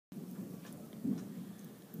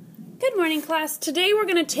Good morning, class. Today we're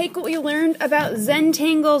going to take what we learned about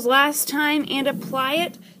Zentangles last time and apply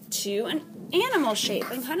it to an animal shape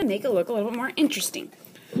and kind of make it look a little bit more interesting.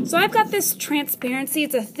 So I've got this transparency.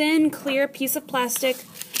 It's a thin, clear piece of plastic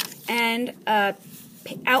and a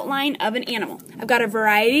outline of an animal. I've got a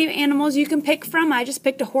variety of animals you can pick from. I just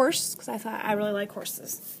picked a horse because I thought I really like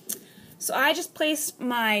horses. So I just placed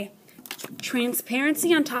my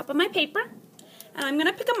transparency on top of my paper, and I'm going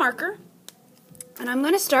to pick a marker. And I'm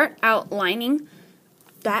going to start outlining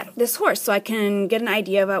this horse so I can get an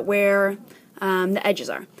idea about where the edges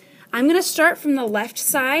are. I'm going to start from the left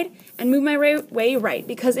side and move my way right,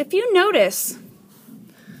 because if you notice,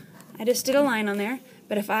 I just did a line on there,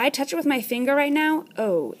 but if I touch it with my finger right now,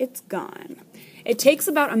 oh, it's gone. It takes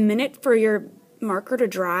about a minute for your marker to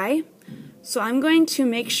dry, so I'm going to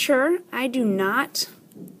make sure I do not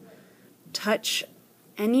touch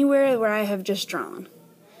anywhere where I have just drawn.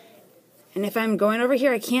 And if I'm going over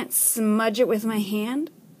here, I can't smudge it with my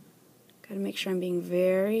hand. Got to make sure I'm being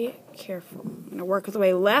very careful. I'm going to work the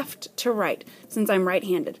way left to right, since I'm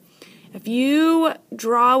right-handed. If you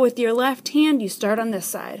draw with your left hand, you start on this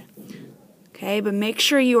side. Okay, but make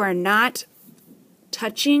sure you are not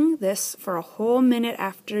touching this for a whole minute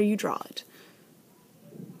after you draw it.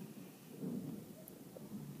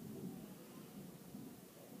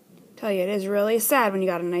 Tell you, it is really sad when you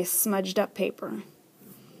got a nice smudged up paper.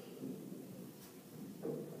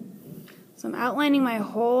 So I'm outlining my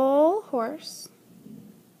whole horse.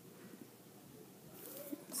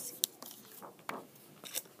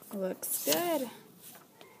 Looks good.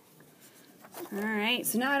 Alright,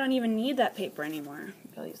 so now I don't even need that paper anymore.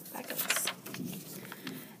 I'll use the back of this.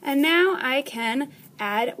 And now I can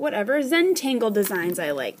add whatever Zentangle designs I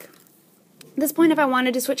like. At this point, if I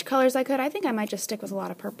wanted to switch colors, I could. I think I might just stick with a lot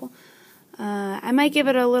of purple. I might give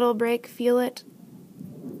it a little break, feel it.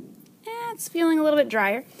 It's feeling a little bit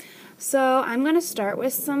drier. So I'm going to start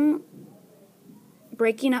with some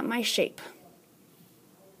breaking up my shape.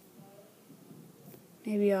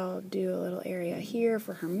 Maybe I'll do a little area here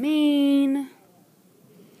for her mane.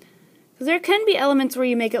 Because there can be elements where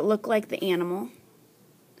you make it look like the animal.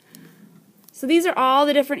 So these are all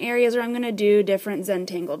the different areas where I'm going to do different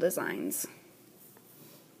Zentangle designs.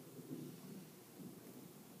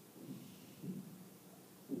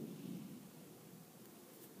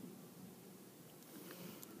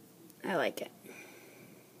 I like it.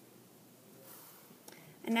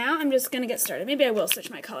 And now I'm just going to get started. Maybe I will switch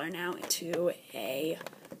my color now to a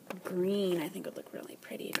green. I think it would look really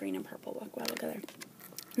pretty. Green and purple look well together.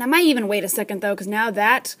 And I might even wait a second though, because now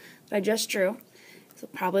that I just drew is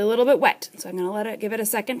probably a little bit wet. So I'm going to give it a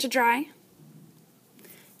second to dry.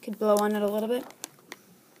 Could blow on it a little bit.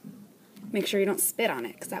 Make sure you don't spit on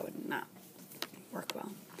it, because that would not work well.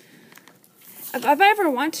 If I ever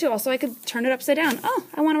want to, also I could turn it upside down. Oh,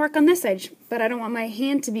 I want to work on this edge, but I don't want my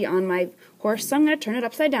hand to be on my horse, so I'm going to turn it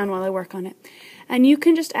upside down while I work on it. And you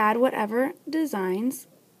can just add whatever designs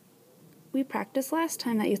we practiced last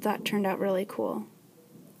time that you thought turned out really cool.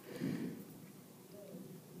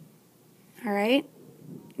 Alright,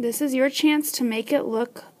 this is your chance to make it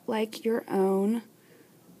look like your own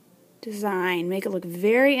design. Make it look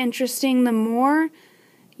very interesting. The more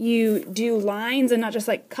you do lines and not just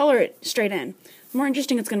like color it straight in, the more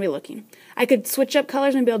interesting it's going to be looking. I could switch up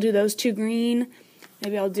colors. Maybe I'll do those two green.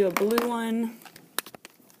 Maybe I'll do a blue one.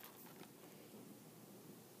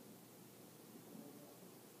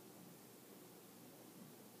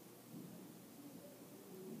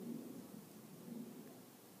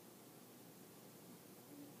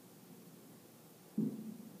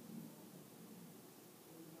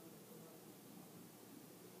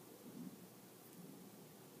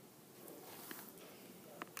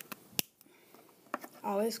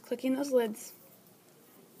 Always clicking those lids.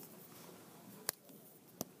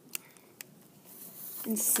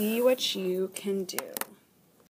 And see what you can do.